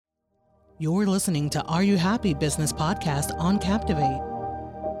You're listening to Are You Happy Business Podcast on Captivate.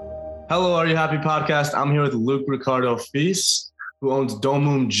 Hello, Are You Happy Podcast. I'm here with Luc-Rikardo, who owns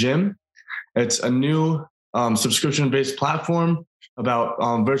Domum Gym. It's a new subscription-based platform about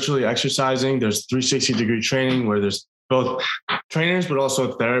virtually exercising. There's 360-degree training where there's both trainers, but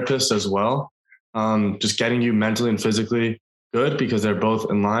also therapists as well. Just getting you mentally and physically good because they're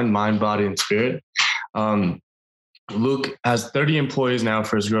both in line, mind, body, and spirit. Luke has 30 employees now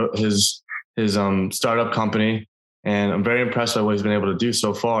for his startup company. And I'm very impressed by what he's been able to do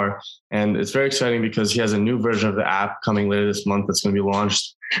so far. And it's very exciting because he has a new version of the app coming later this month that's going to be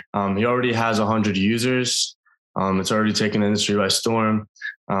launched. He already has 100 users. It's already taken the industry by storm.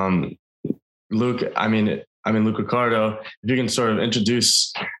 Luc-Rikardo, if you can sort of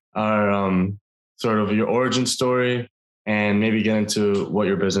introduce our sort of your origin story and maybe get into what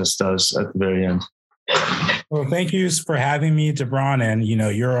your business does at the very end. Well, thank you for having me, Debron. And,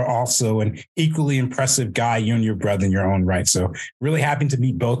 you're also an equally impressive guy, you and your brother in your own right. So really happy to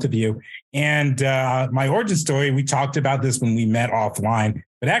meet both of you. And my origin story, we talked about this when we met offline,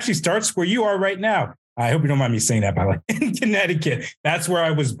 but it actually starts where you are right now. I hope you don't mind me saying that, by the way, in Connecticut. That's where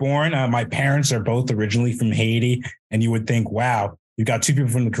I was born. My parents are both originally from Haiti. And you would think, wow, you've got two people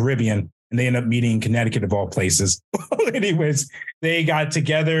from the Caribbean. And they end up meeting in Connecticut of all places. Anyways, they got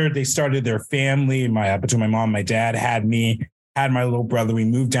together. They started their family. Between my mom and my dad had me, had my little brother. We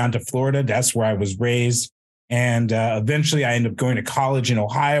moved down to Florida. That's where I was raised. And eventually I ended up going to college in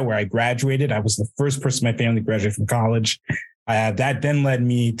Ohio where I graduated. I was the first person in my family to graduate from college. That then led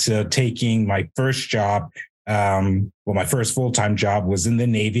me to taking my first job. My first full-time job was in the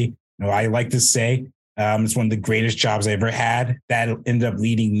Navy. I like to say, it's one of the greatest jobs I ever had. That ended up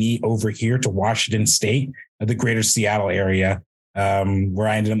leading me over here to Washington State, the greater Seattle area, where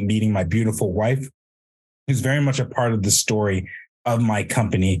I ended up meeting my beautiful wife, who's very much a part of the story of my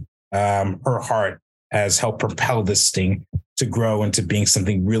company. Her heart has helped propel this thing to grow into being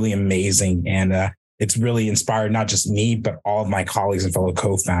something really amazing. And it's really inspired not just me, but all of my colleagues and fellow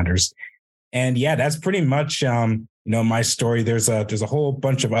co-founders. And yeah, that's pretty much my story. There's a whole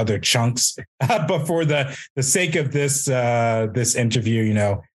bunch of other chunks, but for the sake of this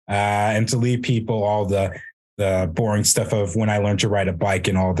interview, and to leave people all the boring stuff of when I learned to ride a bike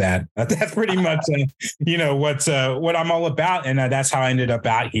and all that. That's pretty much what I'm all about, and that's how I ended up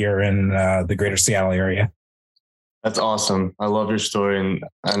out here in the greater Seattle area. That's awesome. I love your story,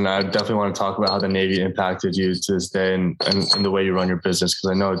 and I definitely want to talk about how the Navy impacted you to this day and the way you run your business,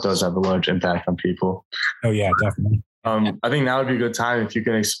 because I know it does have a large impact on people. Oh yeah, definitely. I think now would be a good time if you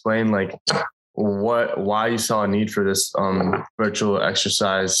can explain why you saw a need for this virtual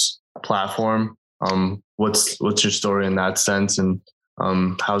exercise platform. What's your story in that sense, and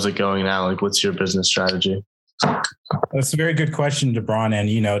how's it going now? What's your business strategy? That's a very good question, Debron. And,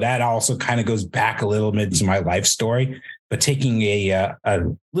 that also kind of goes back a little bit to my life story, but taking a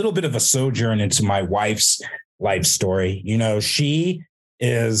little bit of a sojourn into my wife's life story.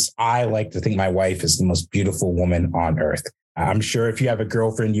 I like to think my wife is the most beautiful woman on earth. I'm sure if you have a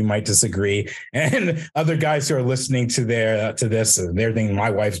girlfriend, you might disagree. And other guys who are listening to this, they're thinking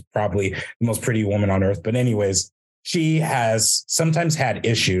my wife's probably the most pretty woman on earth. But anyways, she has sometimes had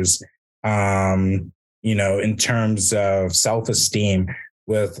issues, in terms of self-esteem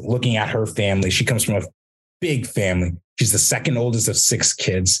with looking at her family. She comes from a big family. She's the second oldest of 6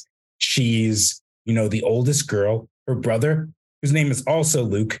 kids. She's, the oldest girl. Her brother, whose name is also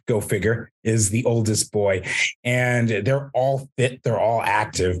Luke, go figure, is the oldest boy. And they're all fit. They're all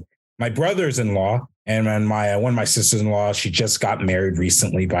active. My brothers-in-law and one of my sisters-in-law, she just got married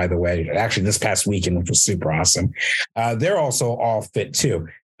recently, by the way, actually this past weekend, which was super awesome. They're also all fit too.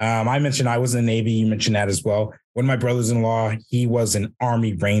 I mentioned I was in the Navy. You mentioned that as well. One of my brothers-in-law, he was an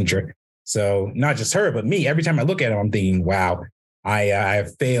Army Ranger. So not just her, but me. Every time I look at him, I'm thinking, wow, I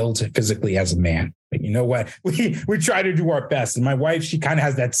have failed physically as a man. But you know what? We try to do our best. And my wife, she kind of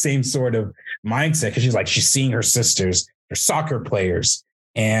has that same sort of mindset because she's seeing her sisters, they're soccer players,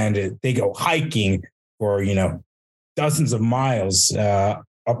 and they go hiking for, dozens of miles up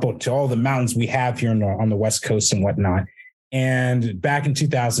to all the mountains we have here on the West Coast and whatnot. And back in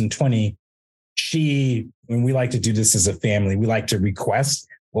 2020, when we like to do this as a family, we like to request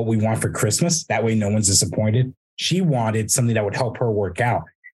what we want for Christmas. That way, no one's disappointed. She wanted something that would help her work out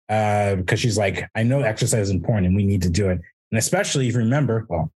because she's like, I know exercise is important and we need to do it. And especially if you remember,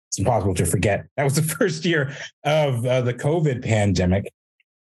 well, it's impossible to forget. That was the first year of the COVID pandemic.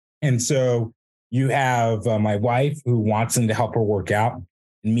 And so you have my wife who wants him to help her work out,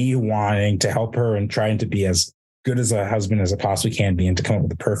 and me wanting to help her and trying to be as good as a husband as I possibly can be and to come up with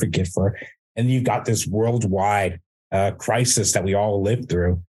the perfect gift for her. And you've got this worldwide crisis that we all live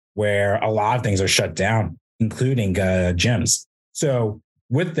through. where a lot of things are shut down, including gyms. So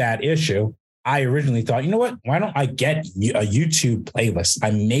with that issue, I originally thought, you know what? Why don't I get a YouTube playlist?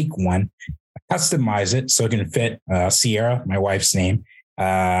 I make one, customize it so it can fit Sierra, my wife's name,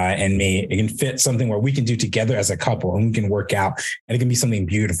 and me. It can fit something where we can do together as a couple and we can work out and it can be something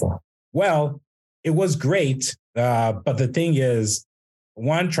beautiful. Well, it was great. But the thing is,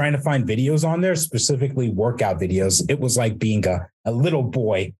 one, trying to find videos on there, specifically workout videos, it was like being a little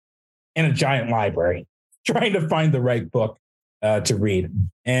boy in a giant library, trying to find the right book to read.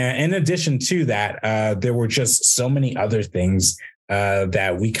 And in addition to that, there were just so many other things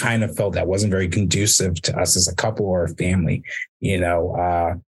that we kind of felt that wasn't very conducive to us as a couple or a family.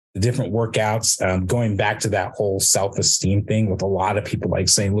 The different workouts, going back to that whole self-esteem thing with a lot of people like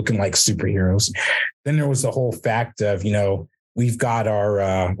saying looking like superheroes. Then there was the whole fact of, we've got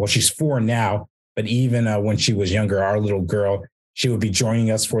our, she's 4 now, but even when she was younger, our little girl, she would be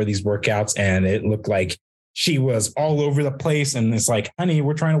joining us for these workouts and it looked like she was all over the place. And it's like, honey,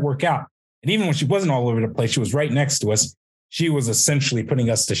 we're trying to work out. And even when she wasn't all over the place, she was right next to us. She was essentially putting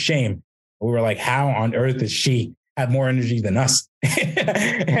us to shame. We were like, how on earth does she have more energy than us?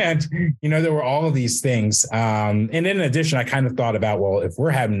 And, there were all of these things. And in addition, I kind of thought about, well, if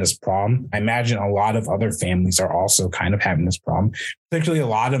we're having this problem, I imagine a lot of other families are also kind of having this problem, particularly a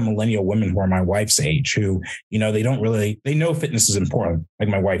lot of millennial women who are my wife's age, who, they know fitness is important, like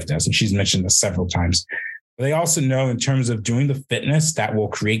my wife does. And she's mentioned this several times. But they also know in terms of doing the fitness that will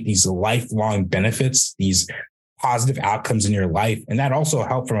create these lifelong benefits, these positive outcomes in your life. And that also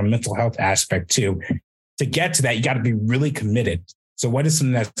helped from a mental health aspect too. To get to that, you got to be really committed. So what is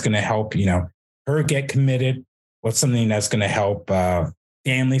something that's going to help, her get committed? What's something that's going to help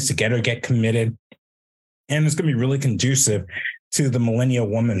families to get committed? And it's going to be really conducive to the millennial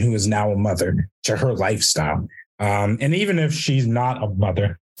woman who is now a mother, to her lifestyle. And even if she's not a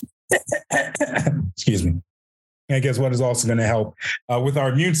mother, excuse me, I guess what is also going to help with our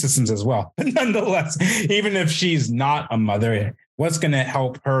immune systems as well. But nonetheless, even if she's not a mother, what's going to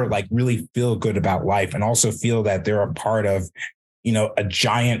help her like really feel good about life and also feel that they're a part of, a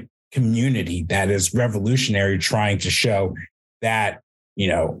giant community that is revolutionary, trying to show that,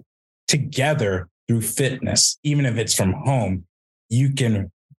 together through fitness, even if it's from home, you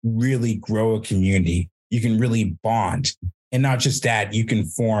can really grow a community. You can really bond. And not just that, you can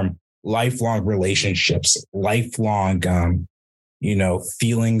form lifelong relationships, lifelong,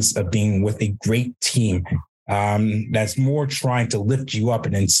 feelings of being with a great team that's more trying to lift you up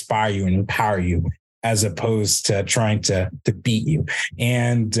and inspire you and empower you, as opposed to trying to beat you.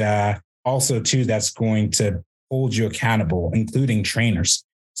 And also, too, that's going to hold you accountable, including trainers.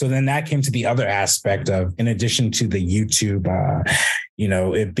 So then that came to the other aspect of, in addition to the YouTube,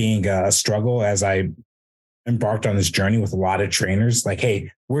 it being a struggle as I embarked on this journey with a lot of trainers, like,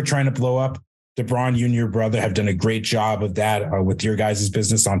 hey, we're trying to blow up. DeBron, you and your brother have done a great job of that with your guys'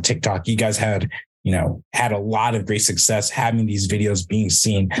 business on TikTok. You guys had a lot of great success having these videos being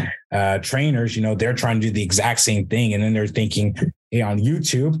seen. Trainers, they're trying to do the exact same thing. And then they're thinking, hey, on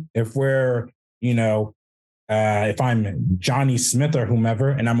YouTube, if we're, if I'm Johnny Smith or whomever,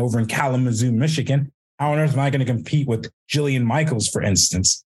 and I'm over in Kalamazoo, Michigan, how on earth am I going to compete with Jillian Michaels, for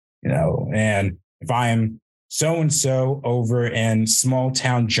instance? And if I am so-and-so over in small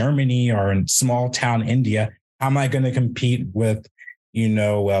town Germany or in small town India, how am I going to compete with,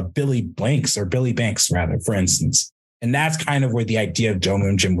 Billy Banks, rather, for instance? And that's kind of where the idea of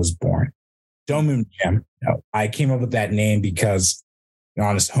Domoom Gym was born. Domoom Gym, I came up with that name because, to be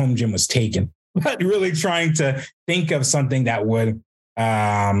honest, home gym was taken, but really trying to think of something that would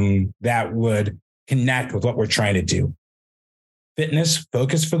connect with what we're trying to do. Fitness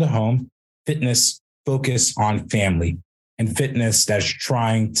focus for the home, fitness focus on family, and fitness that's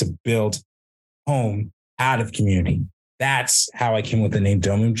trying to build home out of community. That's how I came with the name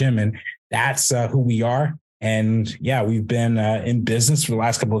Domoom Gym, and that's who we are. And yeah, we've been in business for the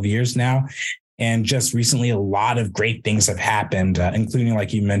last couple of years now. And just recently, a lot of great things have happened, including,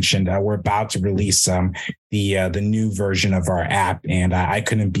 like you mentioned, we're about to release the new version of our app. And I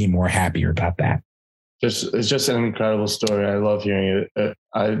couldn't be more happier about that. It's just an incredible story. I love hearing it.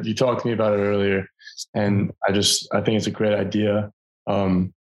 You talked to me about it earlier, and I think it's a great idea.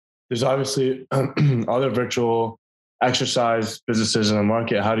 There's obviously other virtual exercise businesses in the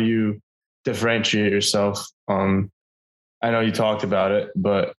market. How do you differentiate yourself? I know you talked about it,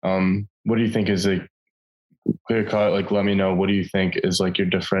 but what do you think is a clear cut? Like, let me know. What do you think is like your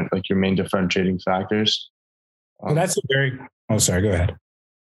main differentiating factors? Well, that's sorry, go ahead.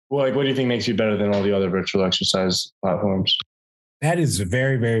 Well, like, what do you think makes you better than all the other virtual exercise platforms? That is a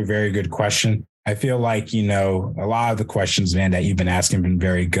very, very, very good question. I feel like, a lot of the questions, man, that you've been asking have been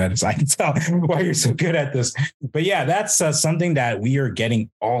very good. So I can tell why you're so good at this. But yeah, that's something that we are getting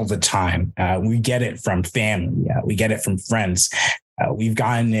all the time. We get it from family. We get it from friends. We've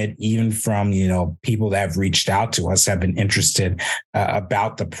gotten it even from, people that have reached out to us, have been interested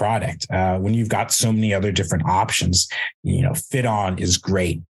about the product. When you've got so many other different options, Fit On is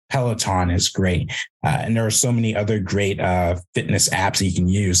great. Peloton is great. And there are so many other great fitness apps that you can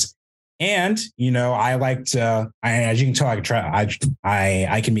use. And, I like to, as you can tell,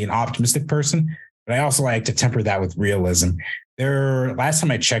 I can be an optimistic person, but I also like to temper that with realism. Last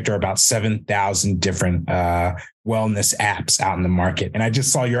time I checked, there are about 7,000 different wellness apps out in the market. And I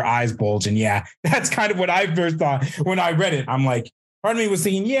just saw your eyes bulge. And yeah, that's kind of what I first thought when I read it. I'm like, part of me was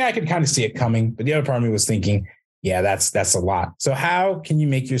thinking, yeah, I could kind of see it coming. But the other part of me was thinking, yeah, that's a lot. So how can you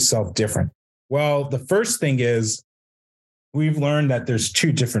make yourself different? Well, the first thing is we've learned that there's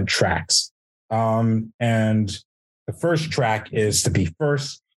two different tracks. And the first track is to be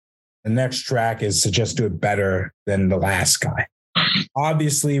first. The next track is to just do it better than the last guy.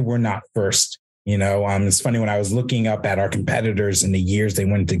 Obviously, we're not first. It's funny when I was looking up at our competitors in the years they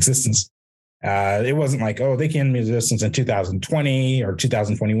went into existence. It wasn't like, they came into existence in 2020 or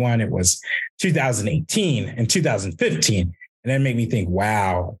 2021. It was 2018 and 2015. And that made me think,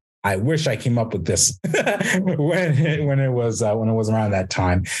 wow, I wish I came up with this when it was around that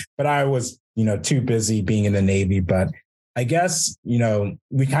time. But I was, too busy being in the Navy. But I guess,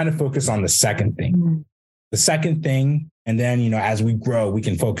 we kind of focus on the second thing. The second thing, and then, as we grow, we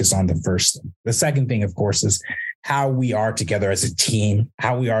can focus on the first thing. The second thing, of course, is how we are together as a team,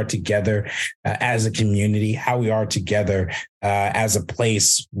 how we are together as a community, how we are together as a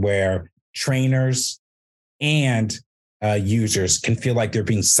place where trainers and users can feel like they're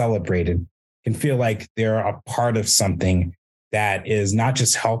being celebrated, can feel like they're a part of something that is not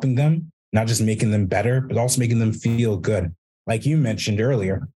just helping them, not just making them better, but also making them feel good. Like you mentioned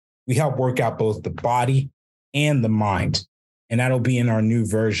earlier, we help work out both the body and the mind, and that'll be in our new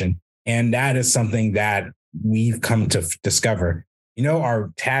version. And that is something that we've come to discover. Our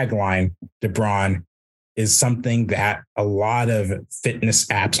tagline, DeBron, is something that a lot of fitness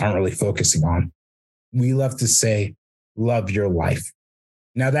apps aren't really focusing on. We love to say, love your life.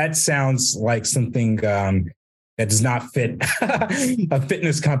 Now that sounds like something that does not fit a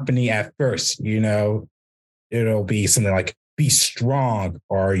fitness company at first. It'll be something like be strong,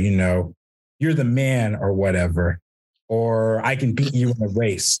 or, you're the man, or whatever, or I can beat you in a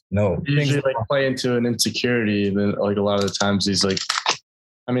race. No, usually play into an insecurity. Then like a lot of the times these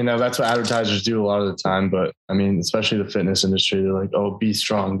that's what advertisers do a lot of the time. But especially the fitness industry, they're like, oh, be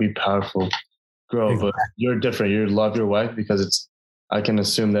strong, be powerful, grow. Exactly. But you're different. You love your wife because I can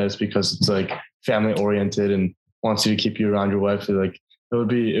assume that it's because it's like family oriented and wants you to keep you around your wife. So like it would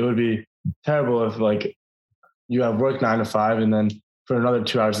be terrible if like you have work 9 to 5 and then for another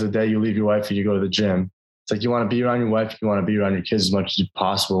 2 hours of the day you leave your wife and you go to the gym. It's like you want to be around your wife, you want to be around your kids as much as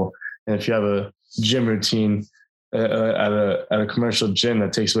possible. And if you have a gym routine at a commercial gym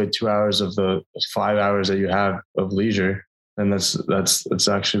that takes away 2 hours of the 5 hours that you have of leisure, then that's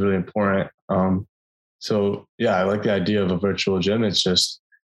actually really important. So yeah, I like the idea of a virtual gym. It's just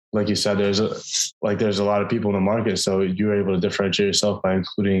like you said, there's a lot of people in the market, so you're able to differentiate yourself by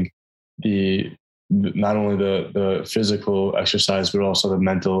including not only the physical exercise but also the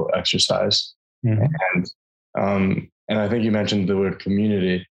mental exercise. Mm-hmm. And I think you mentioned the word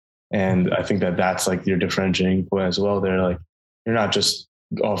community, and I think that's like your differentiating point as well. They're like, you're not just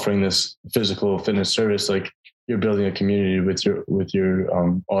offering this physical fitness service, like you're building a community with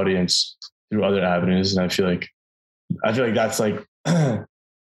your audience through other avenues. And I feel like that's like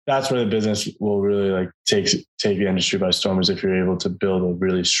that's where the business will really like take the industry by storm, is if you're able to build a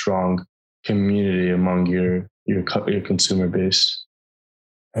really strong community among your consumer base.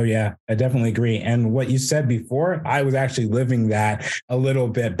 Oh yeah, I definitely agree. And what you said before, I was actually living that a little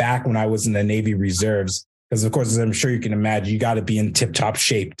bit back when I was in the Navy Reserves. Because of course, as I'm sure you can imagine, you got to be in tip-top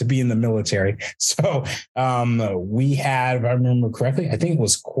shape to be in the military. So we had, if I remember correctly, I think it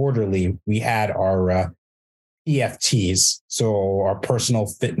was quarterly, we had our PFTs, so our personal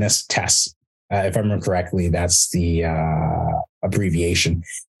fitness tests. If I remember correctly, that's the abbreviation.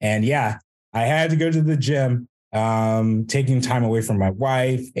 And yeah, I had to go to the gym, taking time away from my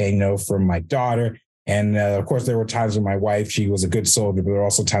wife and, from my daughter. And of course, there were times when my wife, she was a good soldier, but there were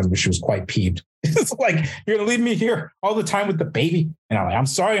also times when she was quite peeved. It's like, you're going to leave me here all the time with the baby. And I'm like, I'm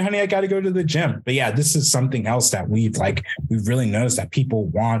sorry, honey, I got to go to the gym. But yeah, this is something else that we've really noticed that people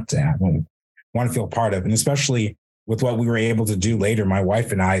want to feel part of. And especially with what we were able to do later, my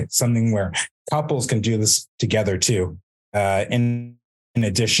wife and I, something where couples can do this together too. And in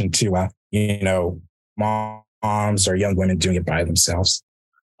addition to, moms or young women doing it by themselves.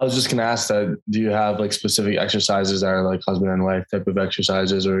 I was just going to ask that, do you have like specific exercises that are like husband and wife type of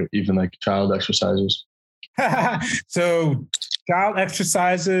exercises, or even like child exercises? So child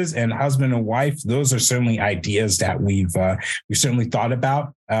exercises and husband and wife, those are certainly ideas that we've certainly thought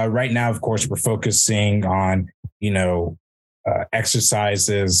about. Right now, of course, we're focusing on,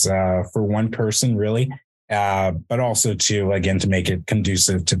 exercises for one person, really, but also to make it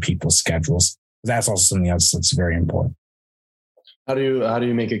conducive to people's schedules. That's also something else that's very important. How do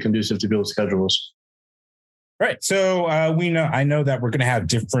you make it conducive to people's schedules? Right. So I know that we're going to have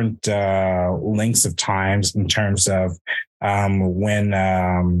different lengths of times in terms of when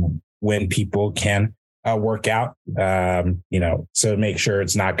people can work out, so make sure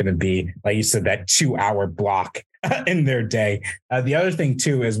it's not going to be, like you said, that 2-hour block in their day. The other thing,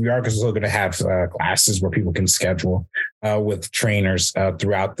 too, is we are also going to have classes where people can schedule with trainers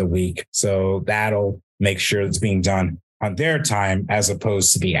throughout the week. So that'll make sure it's being done on their time as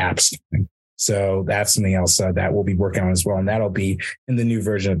opposed to the app's time. So that's something else that we'll be working on as well. And that'll be in the new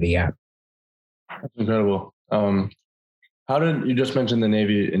version of the app. That's incredible. How did you just mention the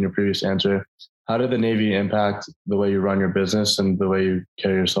Navy in your previous answer? How did the Navy impact the way you run your business and the way you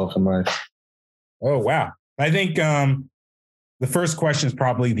carry yourself in life? Oh, wow. I think the first question is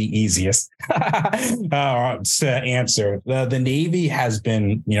probably the easiest to answer. The Navy has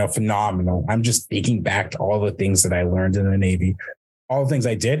been, phenomenal. I'm just thinking back to all the things that I learned in the Navy, all the things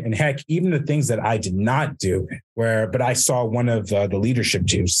I did, and heck, even the things that I did not do. But I saw one of the leadership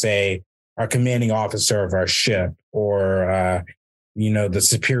do, say, our commanding officer of our ship, or the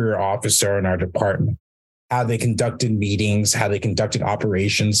superior officer in our department, how they conducted meetings, how they conducted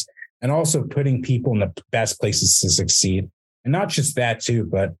operations, and also putting people in the best places to succeed. And not just that too,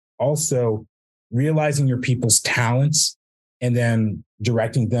 but also realizing your people's talents and then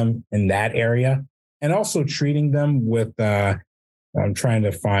directing them in that area, and also treating them with, I'm trying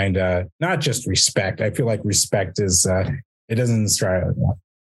to find not just respect. I feel like respect is, it doesn't strike enough.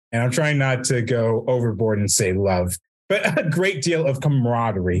 And I'm trying not to go overboard and say love, but a great deal of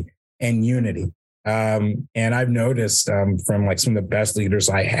camaraderie and unity. And I've noticed from like some of the best leaders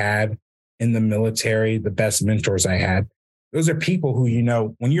I had in the military, the best mentors I had, those are people who,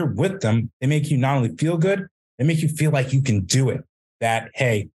 when you're with them, they make you not only feel good, they make you feel like you can do it. That,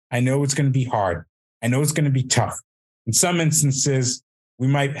 hey, I know it's going to be hard. I know it's going to be tough. In some instances, we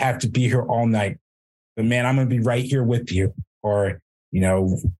might have to be here all night, but man, I'm going to be right here with you. Or,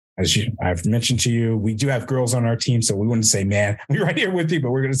 as I've mentioned to you, we do have girls on our team, so we wouldn't say, man, we're right here with you, but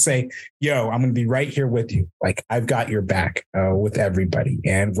we're going to say, yo, I'm going to be right here with you. Like, I've got your back with everybody,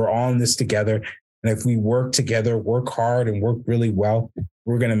 and we're all in this together. And if we work together, work hard and work really well,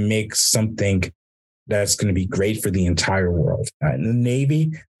 we're going to make something that's going to be great for the entire world. In the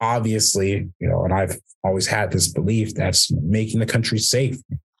Navy, obviously, and I've always had this belief, that's making the country safe,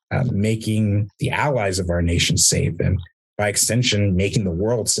 making the allies of our nation safe, and by extension, making the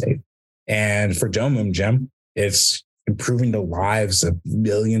world safe. And for Domum Gem, it's improving the lives of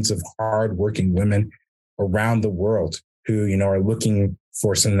millions of hardworking women around the world who, are looking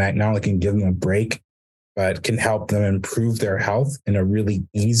for something that not only can give them a break, but can help them improve their health in a really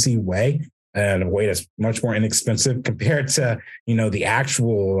easy way, and a way that's much more inexpensive compared to, the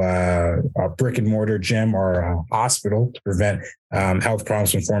actual brick and mortar gym or hospital to prevent health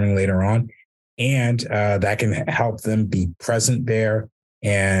problems from forming later on. And that can help them be present there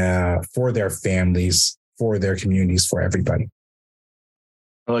and for their families, for their communities, for everybody.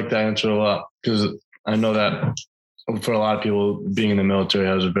 I like that answer a lot, because I know that for a lot of people, being in the military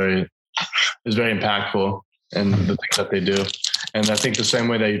is very impactful, and the things that they do. And I think the same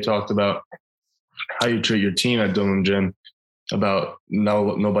way that you talked about how you treat your team at Domum Gym, about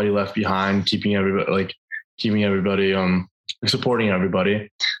nobody left behind, keeping everybody, supporting everybody.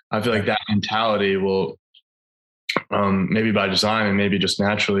 I feel like that mentality will, maybe by design and maybe just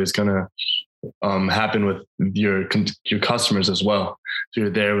naturally, is going to happen with your customers as well. So you're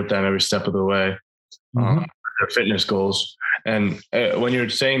there with them every step of the way, their fitness goals. And when you're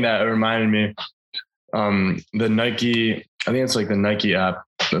saying that, it reminded me, the Nike, I think it's like the Nike app,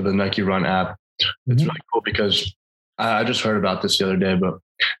 the Nike Run app. It's really cool because I just heard about this the other day, but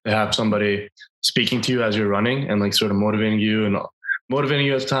they have somebody speaking to you as you're running and like sort of motivating you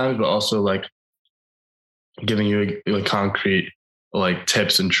at times, but also like giving you like concrete like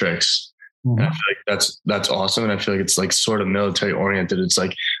tips and tricks. And I feel like that's awesome. And I feel like it's like sort of military oriented. It's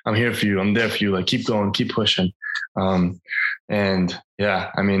like, I'm here for you. I'm there for you. Like, keep going, keep pushing. And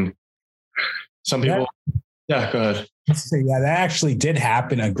yeah, I mean, some people, Yeah, go ahead. So yeah, that actually did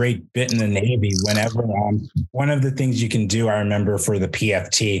happen a great bit in the Navy. Whenever one of the things you can do, I remember for the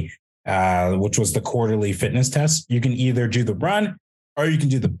PFT, which was the quarterly fitness test, you can either do the run or you can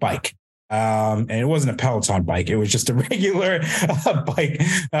do the bike. And it wasn't a Peloton bike; it was just a regular bike.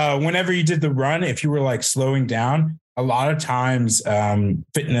 Whenever you did the run, if you were like slowing down, a lot of times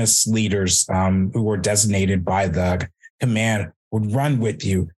fitness leaders who were designated by the command would run with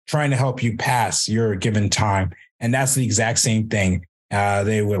you, trying to help you pass your given time. And that's the exact same thing.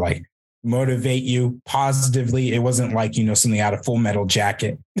 They would like motivate you positively. It wasn't like, something out of Full Metal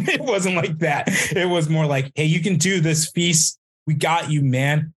Jacket. It wasn't like that. It was more like, hey, you can do this, Feast. We got you,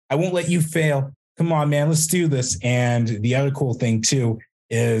 man. I won't let you fail. Come on, man. Let's do this. And the other cool thing too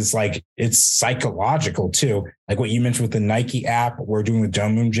is like, it's psychological too. Like what you mentioned with the Nike app, we're doing with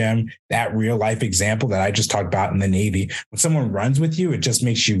Dome Gym, that real life example that I just talked about in the Navy. When someone runs with you, it just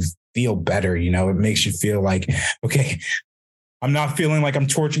makes you feel better. It makes you feel like, okay, I'm not feeling like I'm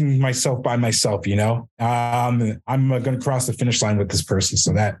torturing myself by myself. I'm going to cross the finish line with this person.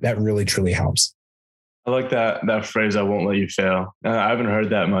 So that really, truly helps. I like that phrase, I won't let you fail. I haven't heard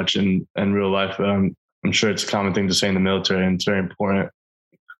that much in real life, but I'm sure it's a common thing to say in the military, and it's very important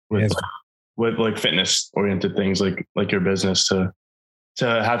with like fitness oriented things like your business to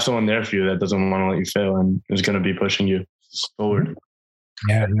have someone there for you that doesn't want to let you fail and is going to be pushing you forward.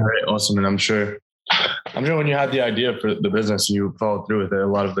 Yeah. Very awesome. And I'm sure when you had the idea for the business, you followed through with it. A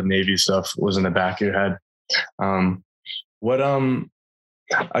lot of the Navy stuff was in the back of your head.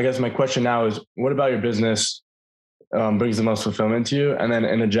 I guess my question now is, what about your business brings the most fulfillment to you? And then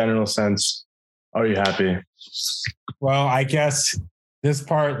in a general sense, are you happy? Well, I guess this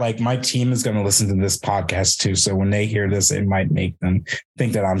part, like my team is going to listen to this podcast too. So when they hear this, it might make them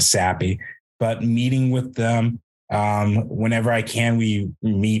think that I'm sappy, but meeting with them, whenever I can, we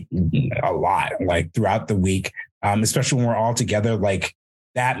meet a lot, like throughout the week, especially when we're all together, like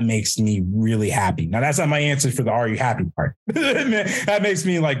that makes me really happy. Now that's not my answer for the "Are you happy" part. That makes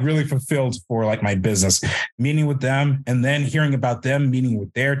me like really fulfilled for like my business, meeting with them and then hearing about them meeting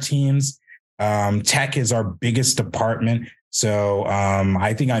with their teams. Tech is our biggest department. So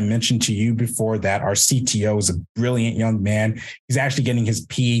I think I mentioned to you before that our CTO is a brilliant young man. He's actually getting his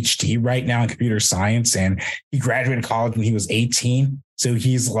PhD right now in computer science, and he graduated college when he was 18. So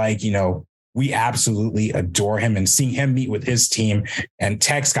he's like, we absolutely adore him, and seeing him meet with his team, and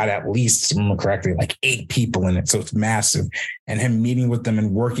Tech's got at least, if I remember correctly, like 8 people in it. So it's massive. And him meeting with them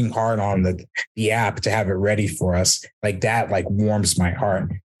and working hard on the app to have it ready for us, like that, like warms my heart.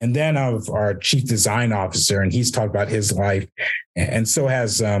 And then of our chief design officer, and he's talked about his life, and so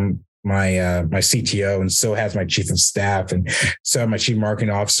has my CTO, and so has my chief of staff, and so my chief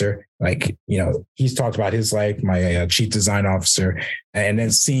marketing officer. Like, he's talked about his life, my chief design officer, and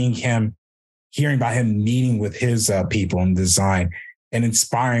then hearing about him meeting with his people in design and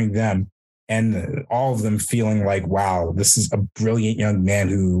inspiring them, and all of them feeling like, wow, this is a brilliant young man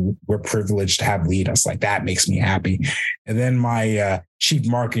who we're privileged to have lead us. Like that makes me happy. And then my chief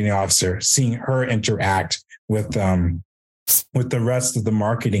marketing officer, seeing her interact with the rest of the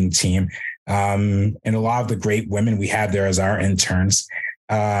marketing team, and a lot of the great women we have there as our interns.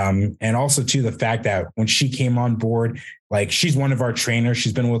 And also too, the fact that when she came on board, like she's one of our trainers,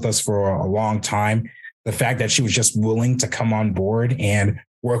 she's been with us for a long time. The fact that she was just willing to come on board and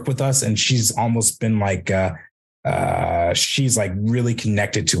work with us, and she's almost been like, she's like really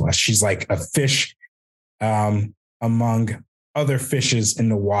connected to us. She's like a fish among other fishes in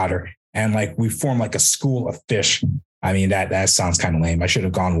the water, and like we form like a school of fish. I mean, that sounds kind of lame. I should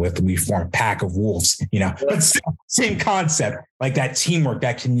have gone with we form a pack of wolves, but same concept, like that teamwork,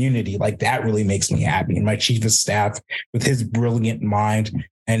 that community, like that really makes me happy. And my chief of staff with his brilliant mind,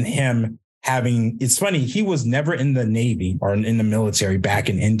 and him it's funny, he was never in the Navy or in the military back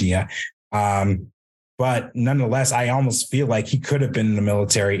in India. But nonetheless, I almost feel like he could have been in the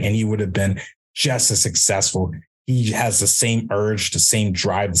military and he would have been just as successful. He has the same urge, the same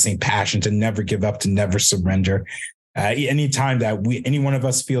drive, the same passion to never give up, to never surrender. Anytime that any one of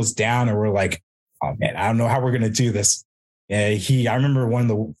us feels down or we're like, oh man, I don't know how we're going to do this. I remember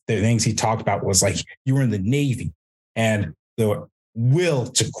one of the things he talked about was like, you were in the Navy and the will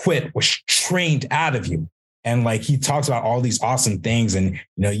to quit was trained out of you. And like, he talks about all these awesome things, and,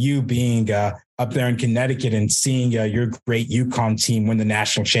 you being up there in Connecticut and seeing your great UConn team win the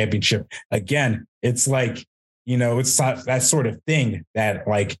national championship. Again, it's like, it's that sort of thing that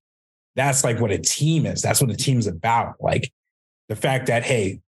like, that's like what a team is. That's what a team is about. Like the fact that,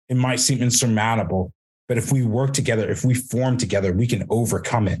 hey, it might seem insurmountable, but if we work together, if we form together, we can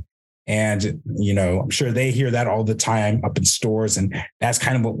overcome it. And, I'm sure they hear that all the time up in stores. And that's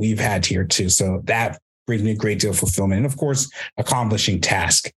kind of what we've had here too. So that brings me a great deal of fulfillment. And of course, accomplishing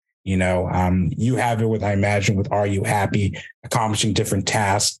tasks. You have it with, I imagine, with Are You Happy, accomplishing different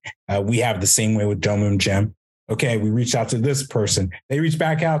tasks. We have the same way with Domoom Gym. Okay, we reached out to this person. They reached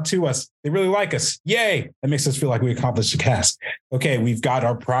back out to us. They really like us. Yay. That makes us feel like we accomplished a task. Okay, we've got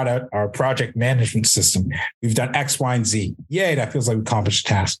our project management system. We've done X, Y, and Z. Yay, that feels like we accomplished a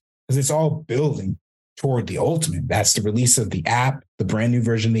task. Because it's all building toward the ultimate. That's the release of the app, the brand new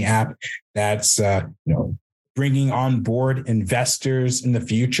version of the app. That's bringing on board investors in the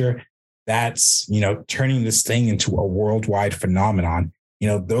future. That's turning this thing into a worldwide phenomenon.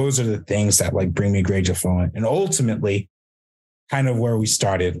 Those are the things that bring me great fulfillment. And ultimately, kind of where we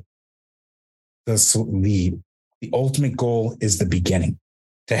started, the ultimate goal is the beginning,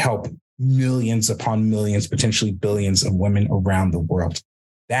 to help millions upon millions, potentially billions of women around the world.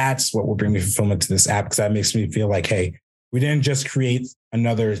 That's what will bring me fulfillment to this app, because that makes me feel like, hey, we didn't just create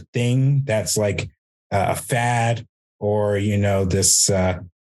another thing that's like a fad or, this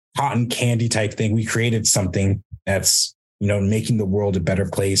cotton candy type thing. We created something that's, making the world a better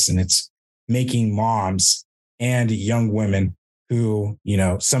place. And it's making moms and young women who,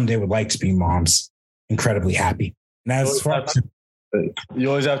 someday would like to be moms incredibly happy. And you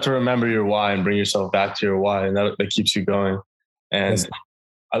always have to remember your why and bring yourself back to your why. And that keeps you going. And yes.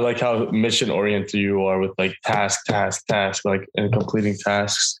 I like how mission oriented you are with task, and completing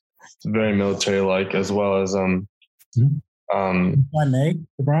tasks. It's very military like, as well as, if I may,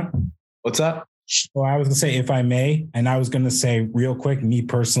 LeBron. What's that? Well, I was going to say, if I may, and I was going to say real quick, me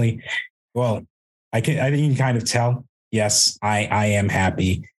personally, well, I think you can kind of tell. Yes, I am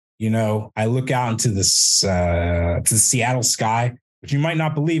happy. I look out into this, to the Seattle sky, which you might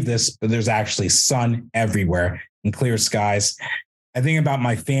not believe this, but there's actually sun everywhere and clear skies. I think about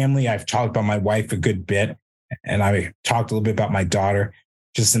my family. I've talked about my wife a good bit, and I talked a little bit about my daughter.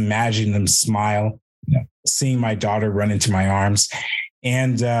 Just imagine them smile, seeing my daughter run into my arms.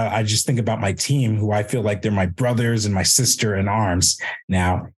 And I just think about my team, who I feel like they're my brothers and my sister in arms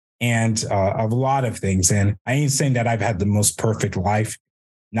now, and of a lot of things. And I ain't saying that I've had the most perfect life,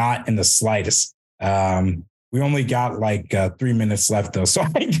 not in the slightest. We only got 3 minutes left, though. So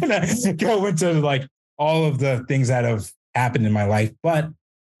I'm going to go into all of the things that have happened in my life. But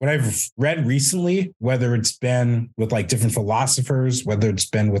what I've read recently, whether it's been with different philosophers, whether it's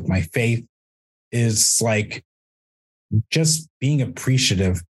been with my faith, is just being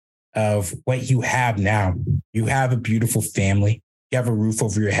appreciative of what you have now. You have a beautiful family. You have a roof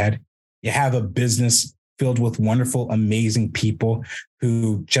over your head. You have a business filled with wonderful, amazing people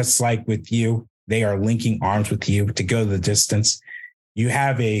who, just like with you, they are linking arms with you to go the distance. You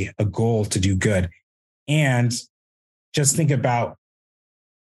have a goal to do good. And just think about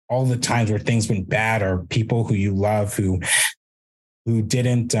all the times where things went bad, or people who you love who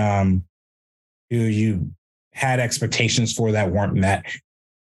didn't, who you had expectations for that weren't met.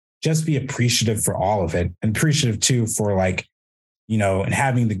 Just be appreciative for all of it, and appreciative too for and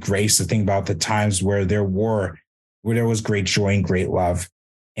having the grace to think about the times where there was great joy and great love,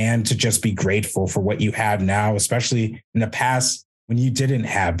 and to just be grateful for what you have now, especially in the past when you didn't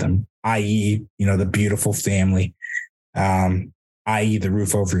have them, i.e., the beautiful family, i.e., the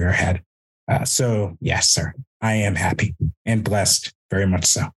roof over your head. So yes, sir, I am happy and blessed, very much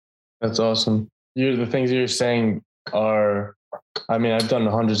so. That's awesome. The things you're saying are, I've done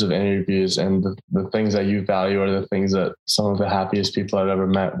hundreds of interviews, and the things that you value are the things that some of the happiest people I've ever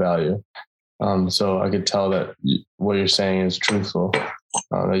met value. So I could tell that what you're saying is truthful,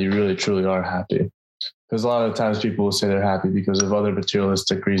 that you really, truly are happy. Because a lot of times people will say they're happy because of other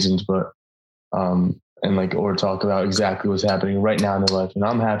materialistic reasons, but, or talk about exactly what's happening right now in their life. And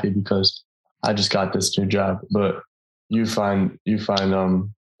I'm happy because I just got this new job, but you find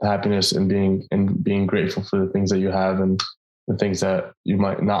happiness in being grateful for the things that you have and the things that you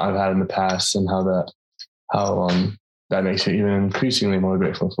might not have had in the past, and how that makes you even increasingly more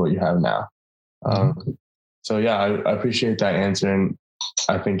grateful for what you have now. So yeah, I appreciate that answer. And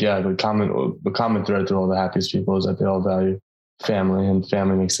I think, the common thread through all the happiest people is that they all value family, and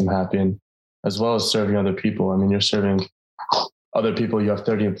family makes them happy, and as well as serving other people. You're serving other people. You have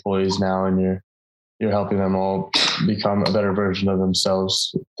 30 employees now, and you're helping them all become a better version of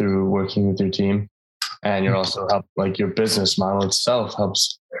themselves through working with your team. And you're also your business model itself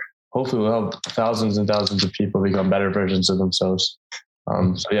hopefully will help thousands and thousands of people become better versions of themselves.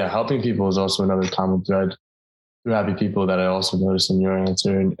 So yeah, helping people is also another common thread through happy people that I also noticed in your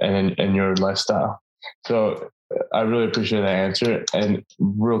answer and in your lifestyle. So I really appreciate that answer. And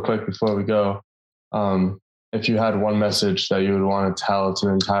real quick before we go, if you had one message that you would want to tell to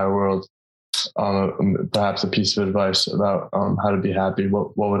the entire world, perhaps a piece of advice about how to be happy,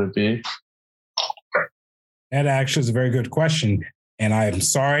 what would it be? That actually is a very good question. And I'm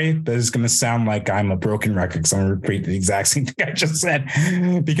sorry that it's going to sound like I'm a broken record because I'm going to repeat the exact same thing I just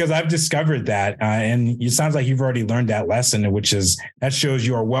said, because I've discovered that. And it sounds like you've already learned that lesson, which is that shows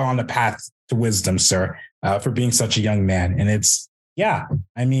you are well on the path to wisdom, sir, for being such a young man. And yeah,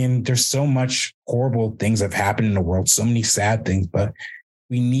 I mean, there's so much horrible things that have happened in the world, so many sad things, but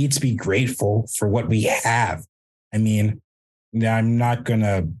we need to be grateful for what we have. I mean, I'm not going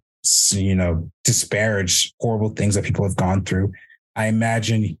to, disparage horrible things that people have gone through. I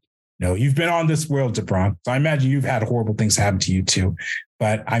imagine, you've been on this world, Debron. So I imagine you've had horrible things happen to you too.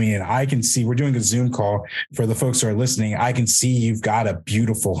 But I mean, I can see, we're doing a Zoom call for the folks who are listening. I can see you've got a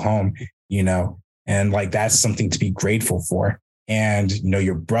beautiful home, and like, that's something to be grateful for. And,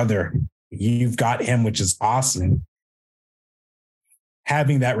 your brother, you've got him, which is awesome.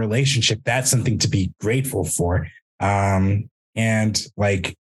 Having that relationship, that's something to be grateful for. And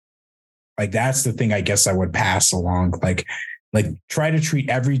like that's the thing I guess I would pass along. Like try to treat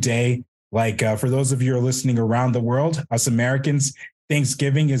every day. For those of you who are listening around the world, us Americans,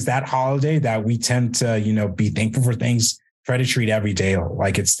 Thanksgiving is that holiday that we tend to, be thankful for things. Try to treat every day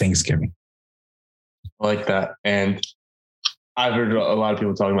like it's Thanksgiving. I like that. And I've heard a lot of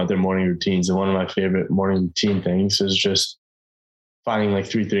people talking about their morning routines. And one of my favorite morning routine things is just finding like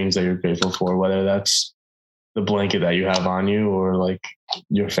 3 things that you're grateful for, whether that's the blanket that you have on you or like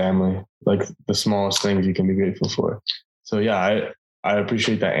your family, like the smallest things you can be grateful for. So yeah, I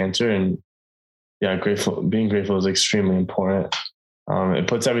appreciate that answer. And yeah, being grateful is extremely important. It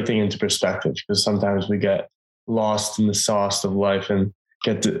puts everything into perspective because sometimes we get lost in the sauce of life and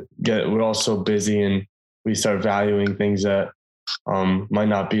we're all so busy and we start valuing things that might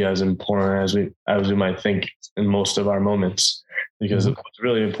not be as important as we might think in most of our moments, because what's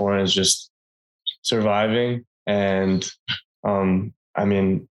really important is just surviving. And I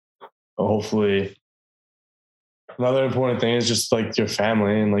mean, hopefully another important thing is just like your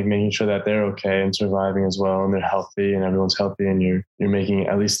family and like making sure that they're okay and surviving as well, and they're healthy and everyone's healthy and you're making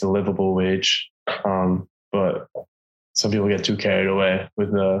at least a livable wage. But some people get too carried away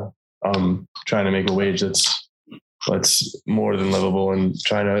with trying to make a wage that's more than livable and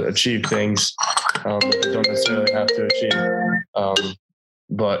trying to achieve things that you don't necessarily have to achieve.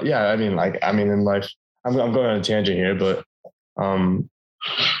 But yeah, I mean, in life, I'm going on a tangent here, but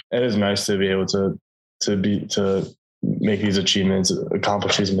it is nice to be able to make these achievements,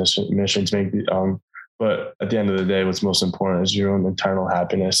 accomplish these missions, but at the end of the day, what's most important is your own internal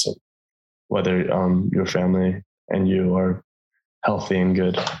happiness, whether your family and you are healthy and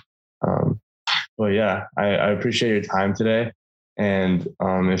good. But yeah, I appreciate your time today. And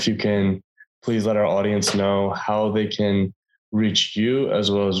if you can, please let our audience know how they can reach you as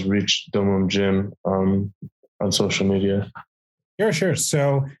well as reach Domum Gym on social media. Sure.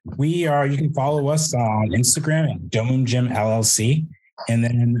 So you can follow us on Instagram at Domum Gym LLC. And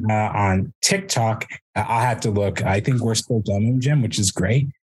then on TikTok, I'll have to look. I think we're still Domum Gym, which is great.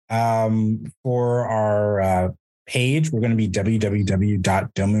 For our page, we're going to be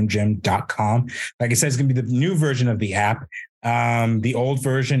www.domumgym.com. Like I said, it's going to be the new version of the app. The old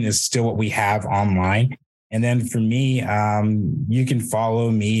version is still what we have online. And then for me, you can follow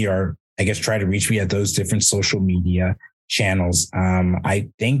me, or I guess try to reach me at those different social media channels. I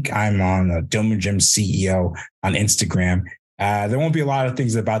think I'm on Domum Gym CEO on Instagram. There won't be a lot of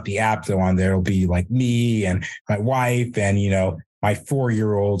things about the app though on there. It'll be like me and my wife and, my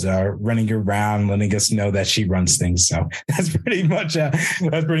 4-year-old running around, letting us know that she runs things. So that's pretty much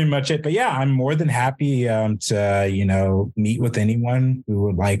it. But yeah, I'm more than happy to meet with anyone who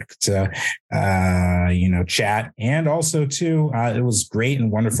would like to chat. And also too, it was great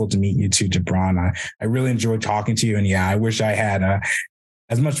and wonderful to meet you too, Debron. I really enjoyed talking to you. And yeah, I wish I had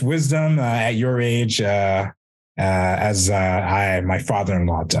as much wisdom at your age as my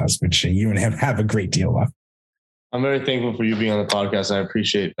father-in-law does, which you and him have a great deal of. I'm very thankful for you being on the podcast. I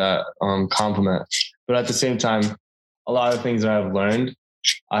appreciate that compliment. But at the same time, a lot of things that I've learned,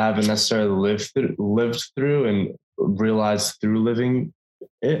 I haven't necessarily lived through and realized through living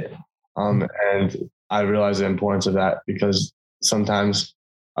it. And I realize the importance of that, because sometimes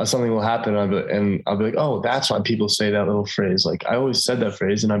something will happen and I'll be like, oh, that's why people say that little phrase. Like, I always said that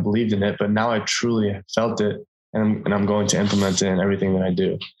phrase and I believed in it, but now I truly felt it and I'm going to implement it in everything that I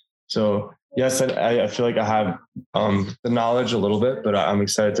do. So yes, I feel like I have the knowledge a little bit, but I'm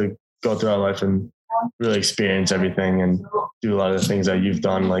excited to go through our life and really experience everything and do a lot of the things that you've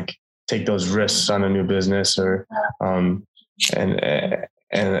done, like take those risks on a new business or and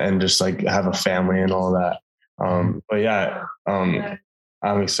just like have a family and all that. But yeah,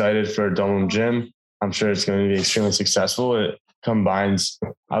 I'm excited for Domum Gym. I'm sure it's going to be extremely successful.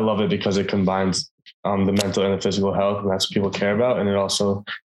 I love it because it combines the mental and the physical health, and that's what people care about. And it also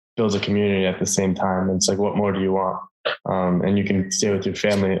builds a community at the same time. And it's like, what more do you want? And you can stay with your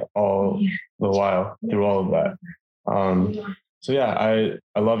family all the while through all of that. So yeah,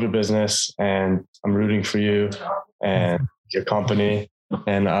 I love your business, and I'm rooting for you and your company.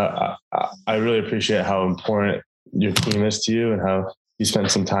 And I really appreciate how important your team is to you and how you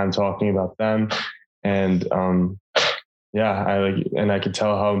spent some time talking about them. And yeah, I could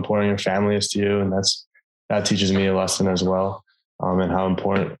tell how important your family is to you, and that teaches me a lesson as well. And how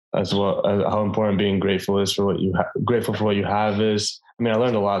important being grateful is for grateful for what you have is. I mean, I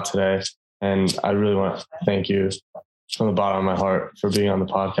learned a lot today, and I really want to thank you from the bottom of my heart for being on the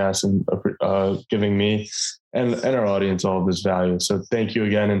podcast and giving me and our audience all of this value. So thank you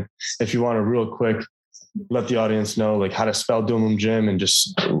again. And if you want to real quick, let the audience know like how to spell Domum Gym, and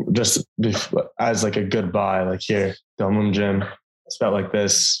just as like a goodbye, like here, Domum Gym, spelled like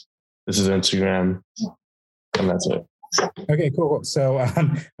this. This is Instagram, and that's it. Okay, cool. So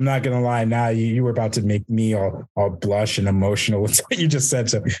I'm not going to lie. Now you were about to make me all blush and emotional with what you just said.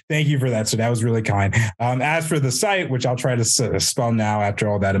 So thank you for that. So that was really kind. As for the site, which I'll try to spell now after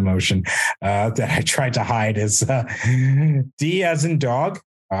all that emotion that I tried to hide, is D as in dog.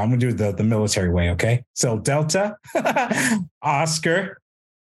 I'm going to do the military way. Okay. So Delta, Oscar,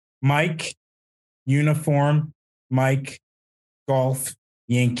 Mike, uniform, Mike, golf,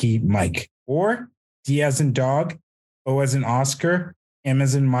 Yankee, Mike, or D as in dog, O as in Oscar, M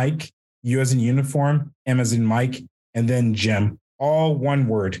as in Mike, U as in uniform, M as in Mike, and then Jim. All one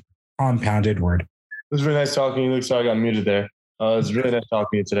word, compounded word. It was really nice talking to you, Luke. Sorry I got muted there. It was really nice talking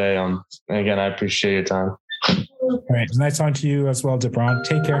to you today. And again, I appreciate your time. All right. It was nice talking to you as well, DeBron.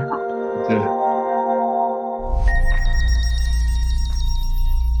 Take care. You too.